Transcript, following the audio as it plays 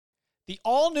The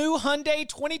all-new Hyundai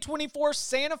 2024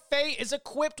 Santa Fe is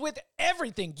equipped with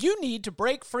everything you need to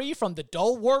break free from the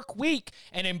dull work week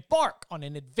and embark on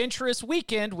an adventurous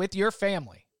weekend with your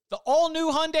family. The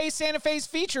all-new Hyundai Santa Fe's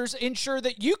features ensure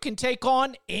that you can take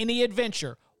on any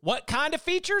adventure. What kind of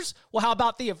features? Well, how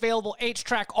about the available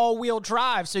H-Track all-wheel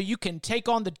drive so you can take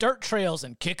on the dirt trails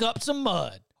and kick up some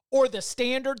mud? Or the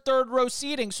standard third-row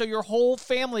seating so your whole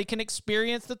family can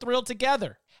experience the thrill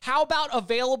together? How about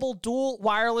available dual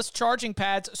wireless charging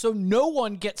pads so no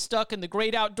one gets stuck in the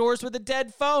great outdoors with a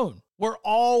dead phone? We're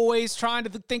always trying to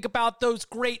think about those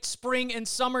great spring and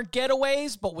summer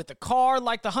getaways, but with a car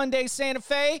like the Hyundai Santa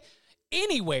Fe,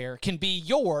 anywhere can be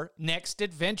your next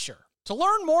adventure. To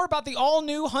learn more about the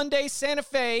all-new Hyundai Santa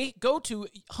Fe, go to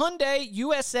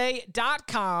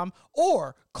HyundaiUSA.com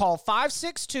or call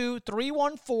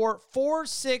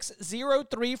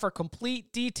 562-314-4603 for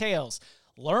complete details.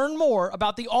 Learn more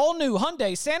about the all-new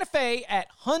Hyundai Santa Fe at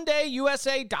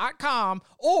HyundaiUSA.com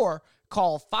or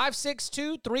call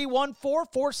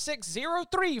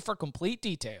 562-314-4603 for complete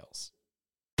details.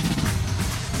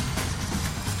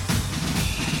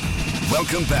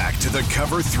 Welcome back to the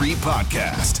Cover 3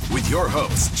 podcast with your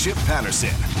hosts, Chip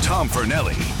Patterson, Tom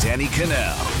Fornelli, Danny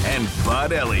Cannell, and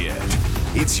Bud Elliott.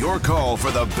 It's your call for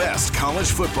the best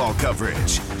college football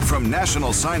coverage, from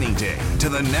National Signing Day to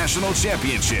the National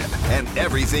Championship and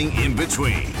everything in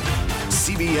between.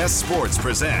 CBS Sports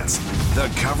presents the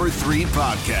Cover 3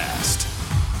 podcast.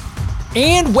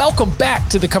 And welcome back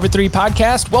to the Cover 3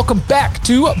 podcast. Welcome back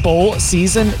to Bowl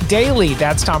Season Daily.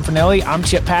 That's Tom Fornelli. I'm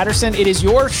Chip Patterson. It is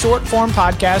your short form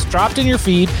podcast dropped in your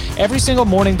feed every single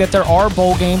morning that there are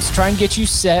bowl games to try and get you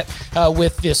set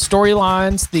with the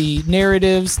storylines, the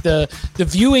narratives, the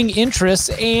viewing interests,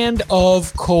 and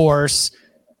of course,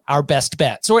 our best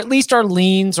bets, or at least our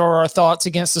leans or our thoughts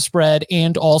against the spread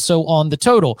and also on the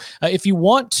total. If you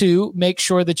want to make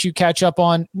sure that you catch up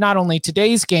on not only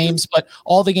today's games, but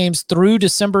all the games through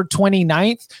December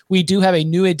 29th, we do have a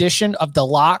new edition of The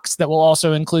Locks that will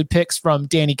also include picks from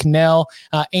Danny Cannell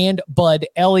and Bud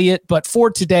Elliott. But for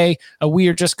today, we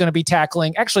are just going to be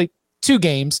tackling actually two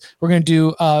games. We're going to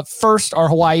do first our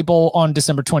Hawaii Bowl on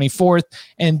December 24th,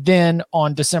 and then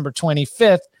on December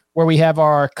 25th, where we have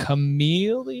our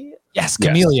Camellia. Yes,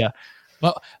 Camellia. Yes.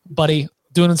 Well, buddy,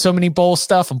 doing so many bowl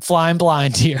stuff, I'm flying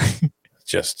blind here.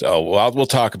 We'll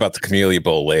talk about the Camellia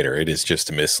Bowl later. It is just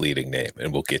a misleading name,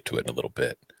 and we'll get to it in a little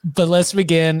bit. But let's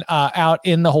begin out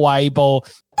in the Hawaii Bowl.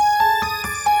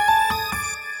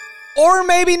 Or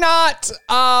maybe not.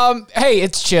 Hey,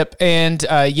 it's Chip, and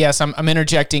yes, I'm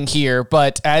interjecting here,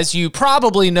 but as you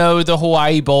probably know, the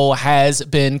Hawaii Bowl has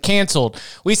been canceled.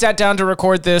 We sat down to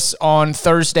record this on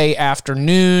Thursday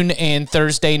afternoon, and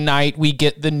Thursday night we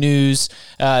get the news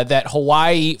that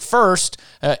Hawaii first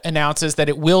announces that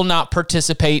it will not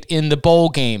participate in the bowl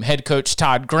game. Head coach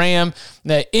Todd Graham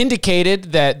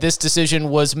indicated that this decision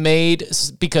was made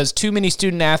because too many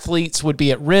student athletes would be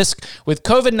at risk with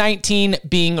COVID-19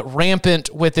 being rampant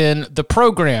within the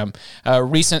program. A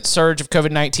recent surge of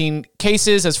COVID-19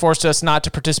 cases has forced us not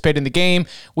to participate in the game.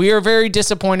 We are very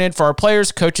disappointed for our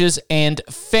players, coaches, and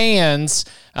fans.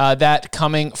 That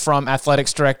coming from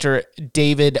athletics director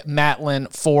David Matlin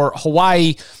for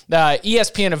Hawaii.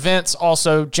 ESPN Events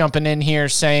also jumping in here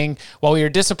saying, while we are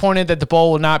disappointed that the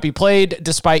bowl will not be played,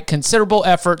 despite considerable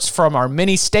efforts from our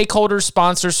many stakeholders,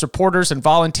 sponsors, supporters, and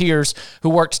volunteers who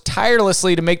worked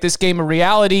tirelessly to make this game a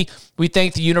reality, we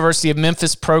thank the University of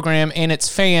Memphis program and its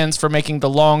fans for making the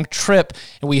long trip,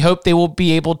 and we hope they will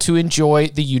be able to enjoy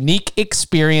the unique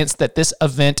experience that this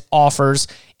event offers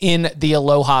in the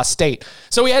Aloha State.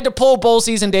 So we had to pull Bowl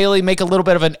Season Daily, make a little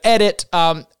bit of an edit.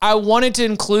 I wanted to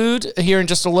include here in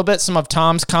just a little bit some of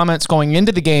Tom's comments going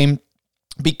into the game,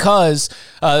 because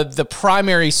the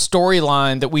primary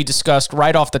storyline that we discussed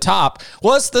right off the top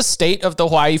was the state of the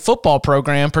Hawaii football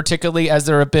program, particularly as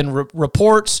there have been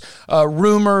reports,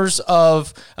 rumors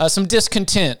of some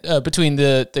discontent between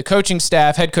the coaching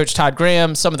staff, head coach Todd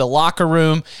Graham, some of the locker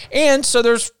room. And so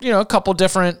there's, a couple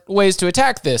different ways to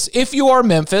attack this. If you are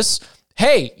Memphis,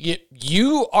 hey,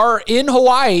 you are in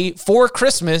Hawaii for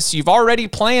Christmas. You've already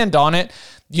planned on it.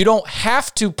 You don't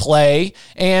have to play,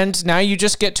 and now you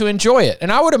just get to enjoy it.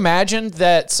 And I would imagine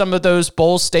that some of those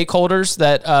bowl stakeholders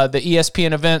that the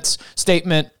ESPN Events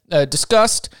statement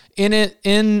discussed in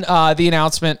the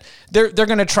announcement, they're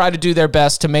going to try to do their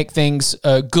best to make things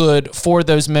good for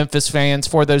those Memphis fans,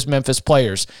 for those Memphis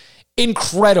players.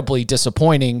 Incredibly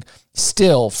disappointing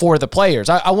still for the players.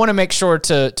 I want to make sure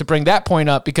to bring that point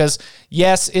up because,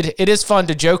 yes, it is fun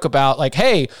to joke about, like,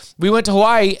 hey, we went to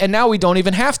Hawaii, and now we don't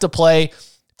even have to play.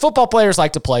 Football players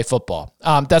like to play football.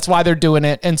 That's why they're doing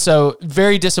it. And so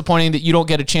very disappointing that you don't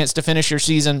get a chance to finish your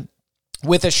season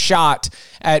with a shot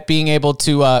at being able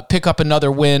to pick up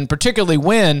another win, particularly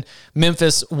when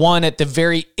Memphis won at the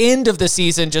very end of the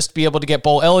season just to be able to get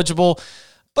bowl eligible.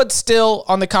 But still,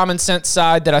 on the common sense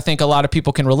side that I think a lot of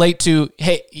people can relate to,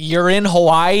 hey, you're in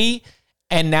Hawaii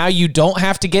and now you don't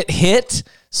have to get hit.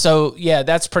 So, yeah,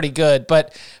 that's pretty good.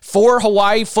 But for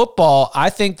Hawaii football, I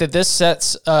think that this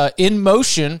sets in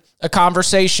motion a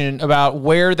conversation about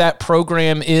where that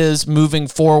program is moving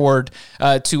forward.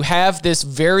 To have this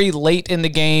very late in the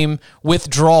game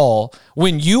withdrawal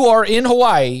when you are in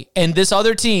Hawaii and this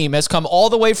other team has come all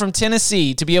the way from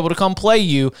Tennessee to be able to come play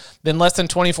you, then less than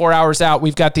 24 hours out,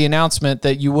 we've got the announcement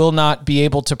that you will not be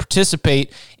able to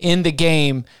participate in the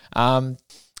game.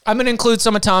 I'm going to include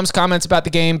some of Tom's comments about the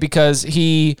game because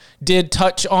he did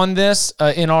touch on this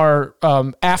in our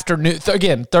afternoon,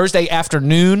 Thursday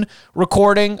afternoon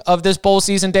recording of this bowl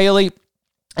season daily.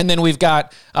 And then we've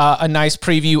got a nice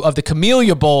preview of the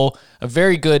Camellia Bowl, a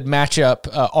very good matchup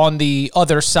on the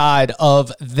other side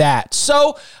of that.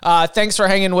 So thanks for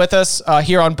hanging with us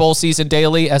here on Bowl Season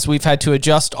Daily as we've had to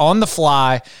adjust on the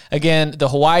fly. Again, the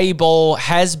Hawaii Bowl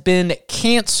has been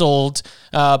canceled,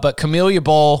 but Camellia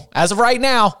Bowl, as of right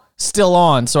now, still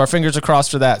on. So our fingers are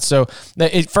crossed for that. So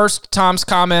first, Tom's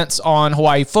comments on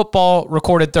Hawaii football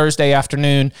recorded Thursday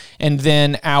afternoon, and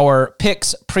then our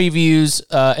picks, previews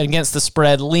against the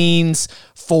spread leans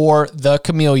for the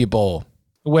Camellia Bowl,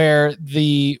 where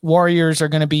the Warriors are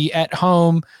going to be at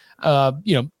home,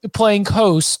 playing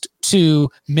host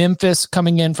to Memphis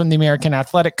coming in from the American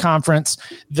Athletic Conference.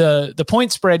 The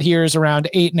point spread here is around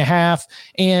 8.5.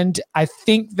 And I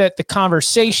think that the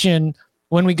conversation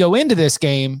when we go into this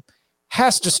game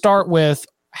has to start with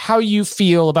how you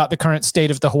feel about the current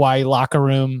state of the Hawaii locker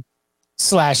room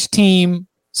 / team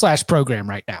 / program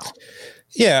right now.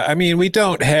 Yeah, I mean, we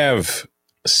don't have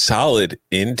solid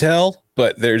intel,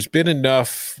 but there's been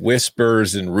enough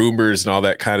whispers and rumors and all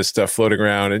that kind of stuff floating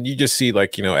around. And you just see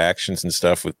actions and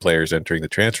stuff with players entering the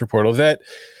transfer portal that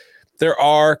there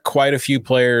are quite a few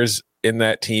players in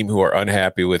that team who are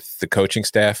unhappy with the coaching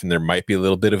staff, and there might be a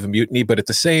little bit of a mutiny. But at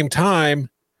the same time,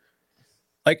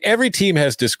 every team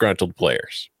has disgruntled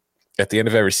players at the end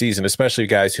of every season, especially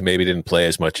guys who maybe didn't play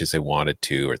as much as they wanted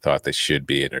to or thought they should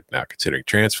be and are not considering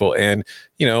transfer. And,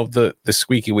 the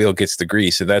squeaky wheel gets the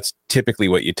grease. And that's typically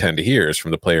what you tend to hear is from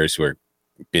the players who are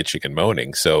bitching and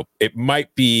moaning. So it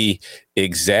might be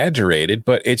exaggerated,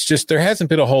 but it's just there hasn't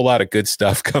been a whole lot of good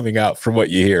stuff coming out from what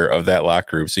you hear of that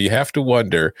locker room. So you have to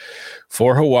wonder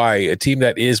for Hawaii, a team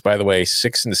that is, by the way,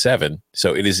 6-7.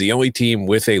 So it is the only team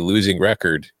with a losing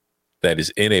record that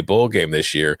is in a bowl game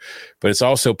this year, but it's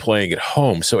also playing at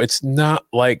home. So it's not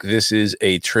like this is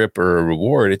a trip or a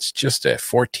reward. It's just a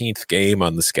 14th game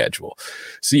on the schedule.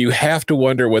 So you have to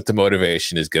wonder what the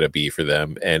motivation is going to be for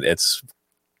them. And it's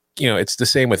the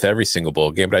same with every single bowl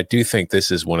game, but I do think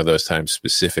this is one of those times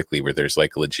specifically where there's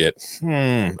legit,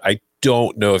 I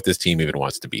don't know if this team even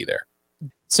wants to be there.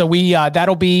 So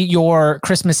that'll be your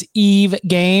Christmas Eve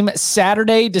game,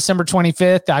 Saturday, December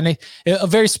 25th. A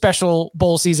very special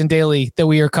bowl season daily that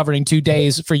we are covering 2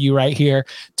 days for you right here.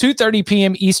 2:30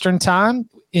 p.m. Eastern time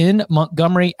in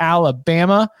Montgomery,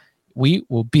 Alabama. We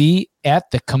will be at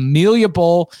the Camellia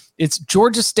Bowl. It's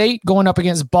Georgia State going up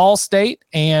against Ball State.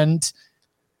 And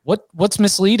what's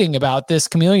misleading about this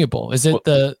Camellia Bowl? Is it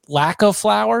the lack of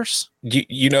flowers? So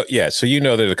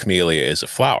that a camellia is a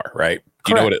flower, right?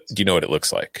 Do you know what it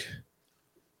looks like?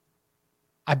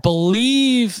 I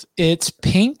believe it's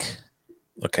pink.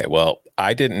 Okay, well,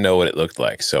 I didn't know what it looked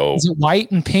like. So is it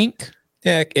white and pink?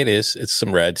 Yeah, it is. It's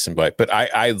some red, some white. But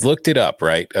I looked it up,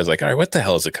 right? I was like, all right, what the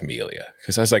hell is a camellia?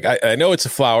 Because I was like, I know it's a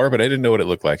flower, but I didn't know what it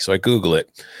looked like. So I Google it.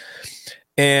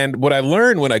 And what I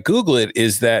learned when I Google it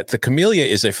is that the camellia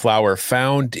is a flower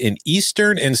found in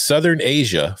Eastern and Southern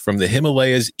Asia from the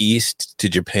Himalayas east to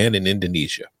Japan and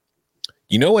Indonesia.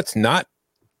 You know what's not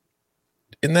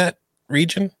in that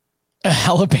region?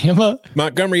 Alabama?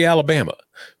 Montgomery, Alabama.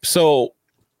 So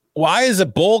why is a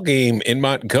bowl game in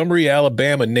Montgomery,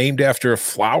 Alabama named after a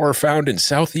flower found in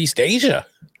Southeast Asia?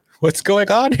 What's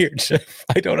going on here, Jeff?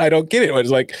 I don't get it. It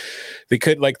was like they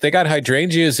got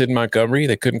hydrangeas in Montgomery.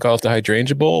 They couldn't call it the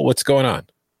Hydrangea Bowl. What's going on?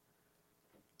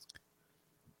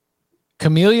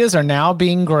 Camellias are now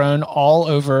being grown all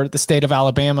over the state of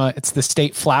Alabama. It's the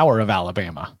state flower of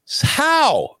Alabama.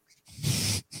 How?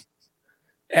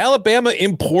 Alabama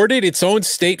imported its own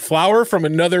state flower from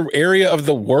another area of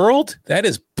the world? That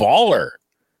is baller.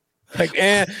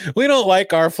 We don't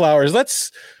like our flowers.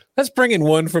 Let's bring in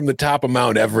one from the top of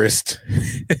Mount Everest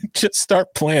and just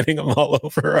start planting them all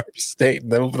over our state.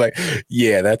 And they'll be like,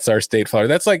 yeah, that's our state flower.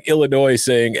 That's like Illinois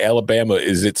saying Alabama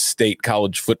is its state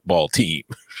college football team.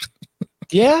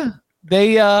 Yeah.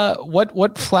 They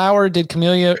what flower did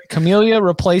Camellia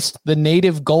replaced the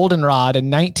native goldenrod in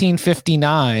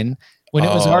 1959 when it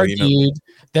was argued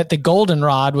that the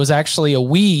goldenrod was actually a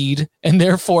weed and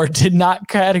therefore did not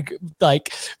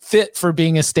fit for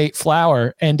being a state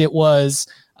flower, and it was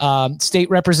State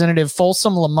Representative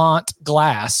Folsom Lamont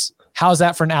Glass. How's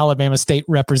that for an Alabama state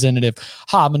representative?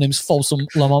 Hi, my name's Folsom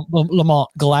Lamont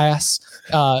Glass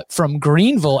from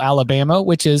Greenville, Alabama,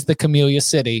 which is the Camellia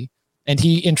City. And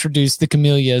he introduced the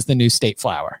camellia as the new state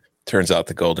flower. Turns out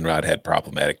the goldenrod had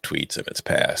problematic tweets in its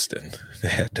past, and they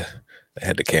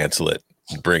had to cancel it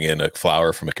and bring in a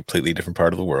flower from a completely different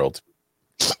part of the world.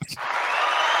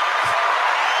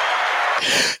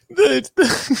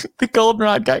 The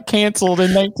goldenrod got canceled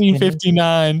in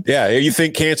 1959. Yeah, you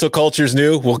think cancel culture's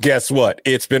new? Well, guess what?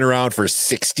 It's been around for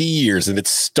 60 years, and it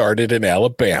started in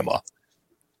Alabama.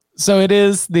 So it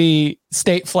is the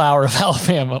state flower of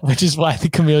Alabama, which is why the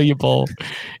Camellia Bowl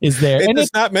is there. It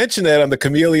does not mention that on the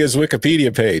Camellia's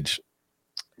Wikipedia page.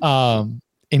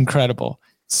 Incredible.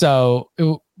 So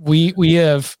we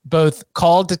have both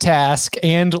called to task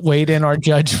and weighed in our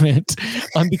judgment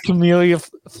on the Camellia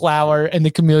flower and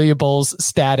the Camellia Bowl's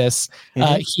status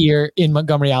here in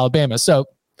Montgomery, Alabama. So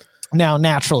now,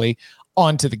 naturally,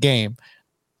 on to the game.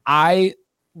 I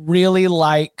really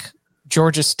like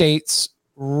Georgia State's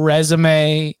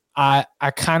resume. I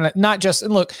kind of not just,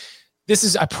 and look,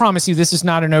 I promise you, this is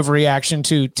not an overreaction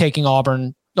to taking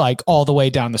Auburn like all the way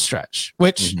down the stretch,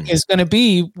 which is going to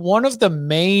be one of the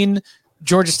main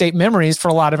Georgia State memories for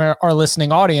a lot of our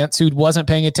listening audience who wasn't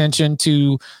paying attention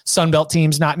to Sunbelt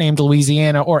teams not named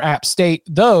Louisiana or App State,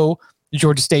 though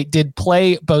Georgia State did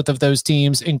play both of those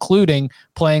teams, including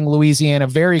playing Louisiana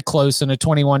very close in a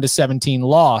 21-17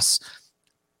 loss.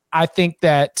 I think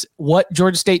that what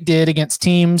Georgia State did against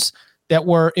teams that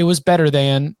it was better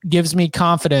than gives me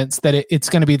confidence that it's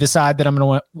going to be the side that I'm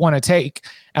going to want to take,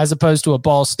 as opposed to a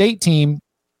Ball State team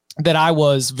that I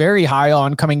was very high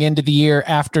on coming into the year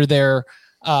after their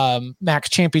MAC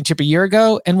championship a year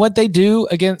ago. And what they do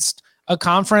against a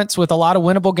conference with a lot of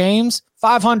winnable games,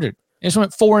 500. They just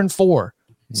went 4-4.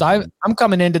 So I'm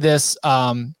coming into this.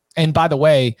 And by the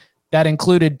way, that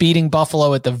included beating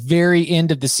Buffalo at the very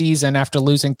end of the season after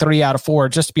losing 3 out of 4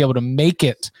 just to be able to make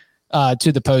it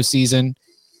to the postseason.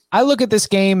 I look at this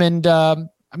game and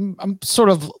I'm sort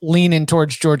of leaning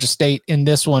towards Georgia State in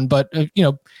this one, but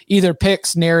either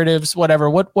picks, narratives, whatever.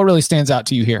 What really stands out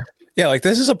to you here? Yeah, like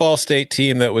this is a Ball State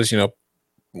team that was,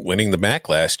 winning the MAC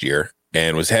last year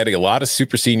and was having a lot of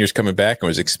super seniors coming back and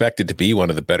was expected to be one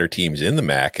of the better teams in the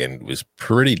MAC and was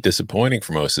pretty disappointing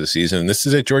for most of the season. And this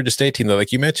is a Georgia State team that,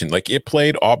 like you mentioned, like it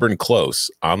played Auburn close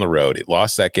on the road. It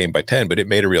lost that game by 10, but it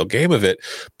made a real game of it.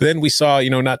 But then we saw,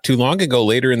 not too long ago,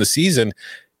 later in the season,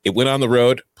 it went on the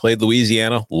road, played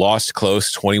Louisiana, lost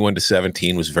close,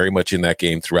 21-17, was very much in that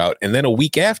game throughout. And then a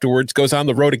week afterwards goes on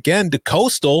the road again to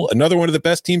Coastal, another one of the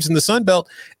best teams in the Sun Belt,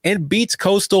 and beats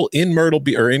Coastal in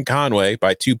in Conway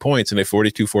by 2 points in a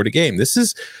 42-40 game. This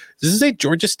is a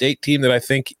Georgia State team that I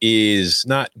think is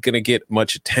not going to get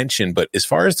much attention, but as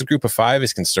far as the group of 5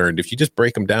 is concerned, if you just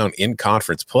break them down in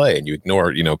conference play and you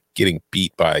ignore, getting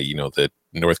beat by, the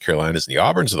North Carolinas and the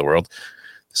Auburns of the world,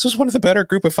 this was one of the better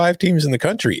group of 5 teams in the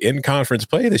country in conference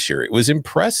play this year. It was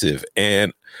impressive.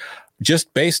 And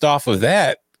just based off of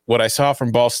that, what I saw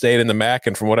from Ball State in the MAC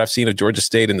and from what I've seen of Georgia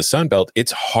State in the Sun Belt,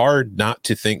 it's hard not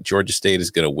to think Georgia State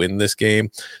is going to win this game.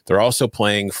 They're also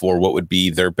playing for what would be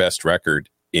their best record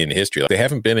in history. They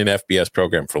haven't been in FBS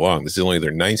program for long. This is only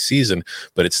their 9th season,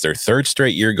 but it's their 3rd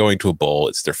straight year going to a bowl.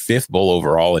 It's their 5th bowl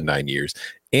overall in 9 years.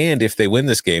 And if they win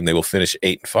this game, they will finish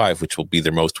 8-5, which will be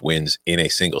their most wins in a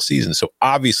single season. So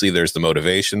obviously there's the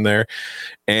motivation there.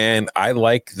 And I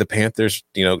like the Panthers,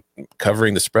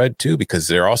 covering the spread too, because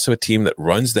they're also a team that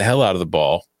runs the hell out of the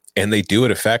ball and they do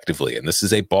it effectively. And this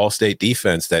is a Ball State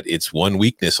defense that its one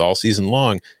weakness all season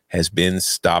long has been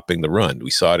stopping the run.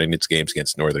 We saw it in its games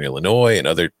against Northern Illinois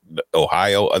and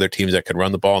Ohio, other teams that could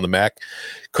run the ball in the MAC,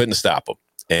 couldn't stop them.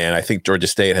 And I think Georgia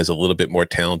State has a little bit more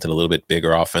talent and a little bit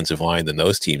bigger offensive line than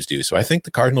those teams do. So I think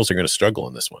the Cardinals are going to struggle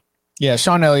in this one. Yeah,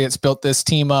 Sean Elliott's built this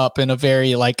team up in a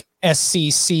very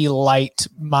SEC light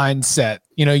mindset.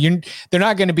 They're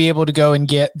not going to be able to go and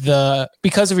get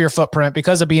because of your footprint,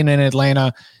 because of being in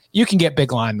Atlanta, you can get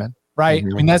big linemen, right?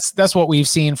 Mm-hmm. I mean, that's what we've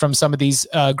seen from some of these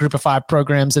group of 5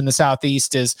 programs in the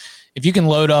Southeast is if you can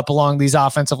load up along these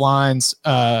offensive lines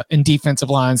and defensive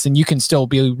lines, then you can still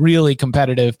be really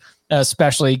competitive,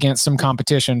 especially against some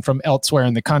competition from elsewhere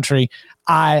in the country.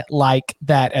 I like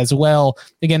that as well.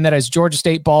 Again, that is Georgia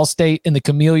State, Ball State in the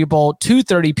Camellia Bowl,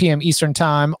 2:30 p.m. Eastern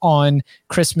time on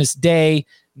Christmas Day.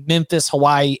 Memphis,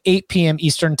 Hawaii, 8 p.m.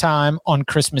 Eastern time on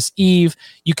Christmas Eve.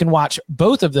 You can watch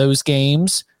both of those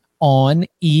games on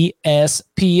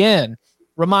ESPN.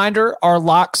 Reminder, our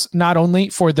locks not only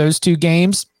for those two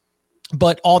games,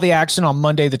 but all the action on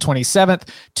Monday the 27th,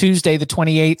 Tuesday the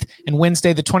 28th, and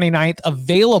Wednesday the 29th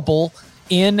available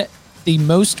in the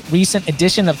most recent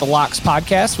edition of the Locks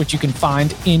podcast, which you can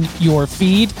find in your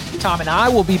feed. Tom and I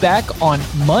will be back on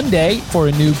Monday for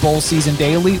a new bowl season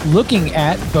daily, looking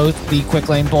at both the Quick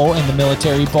Lane Bowl and the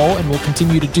Military Bowl, and we'll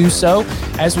continue to do so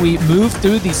as we move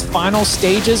through these final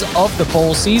stages of the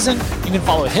bowl season. You can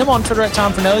follow him on Twitter at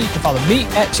Tom Fernelli. You can follow me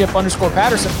at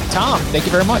Chip_Patterson. Tom, thank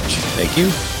you very much. Thank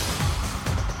you.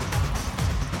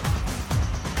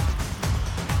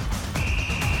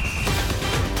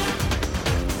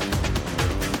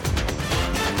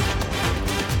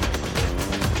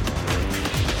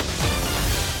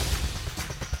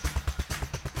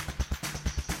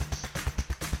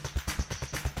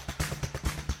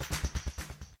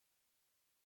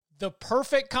 The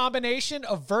perfect combination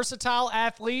of versatile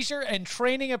athleisure and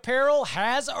training apparel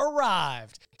has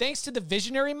arrived. Thanks to the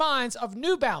visionary minds of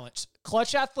New Balance,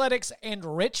 Clutch Athletics,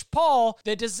 and Rich Paul,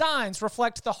 the designs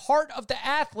reflect the heart of the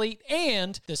athlete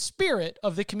and the spirit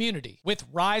of the community. With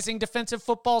rising defensive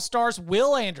football stars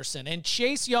Will Anderson and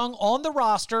Chase Young on the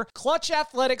roster, Clutch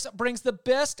Athletics brings the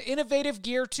best innovative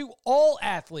gear to all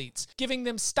athletes, giving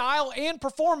them style and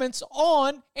performance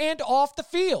on and off the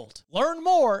field. Learn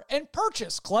more and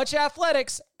purchase Clutch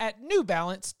Athletics at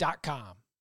newbalance.com.